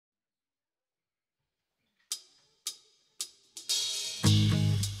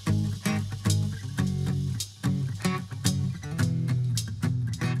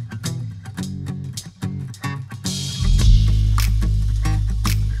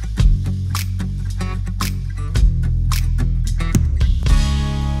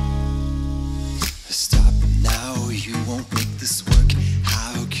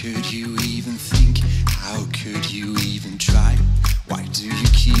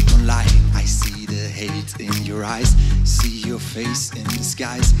I see the hate in your eyes, see your face in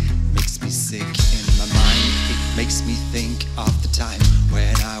disguise. Makes me sick in my mind, it makes me think of the time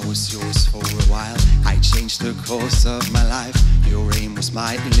when I was yours for a while. I changed the course of my life, your aim was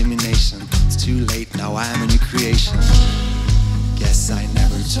my elimination. It's too late, now I'm a new creation. Guess I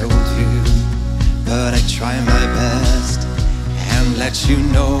never told you, but I try my best and let you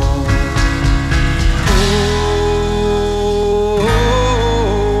know.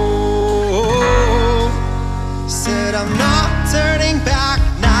 Said I'm not turning back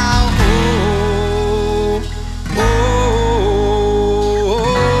now.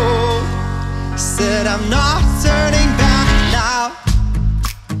 Said I'm not turning back now.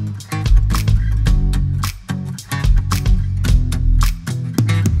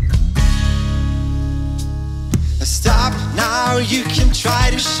 Stop now, you can try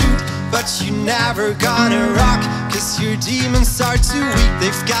to shoot, but you're never gonna rock, 'cause your demons are too weak,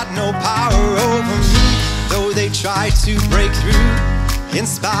 they've got no power over me. Though they try to break through,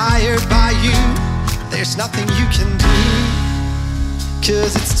 inspired by you, there's nothing you can do.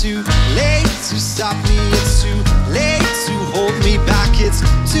 'Cause it's too late to stop me, it's too late to hold me back, it's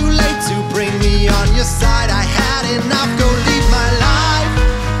too late to bring me on your side. I had enough, go leave my life.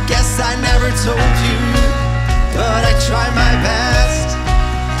 Guess I never told you, but I try my best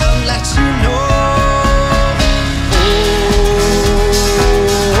and let you know.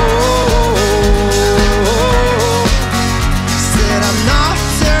 Said I'm not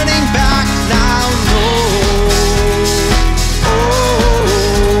turning back now, no.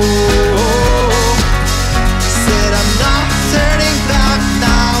 Said I'm not turning back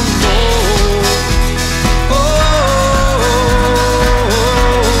now, no.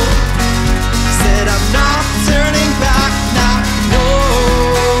 Said I'm not turning back now, no.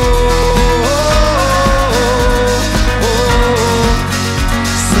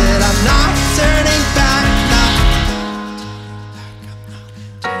 Said I'm not turning back now.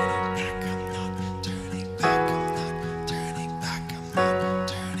 Turning back, I'm not turning back, I'm not turning back, I'm not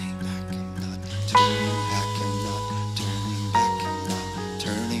turning back, I'm not turning back, I'm not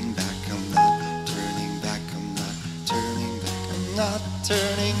turning back, I'm not turning back, I'm not turning back, I'm not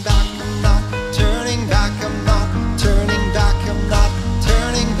turning back.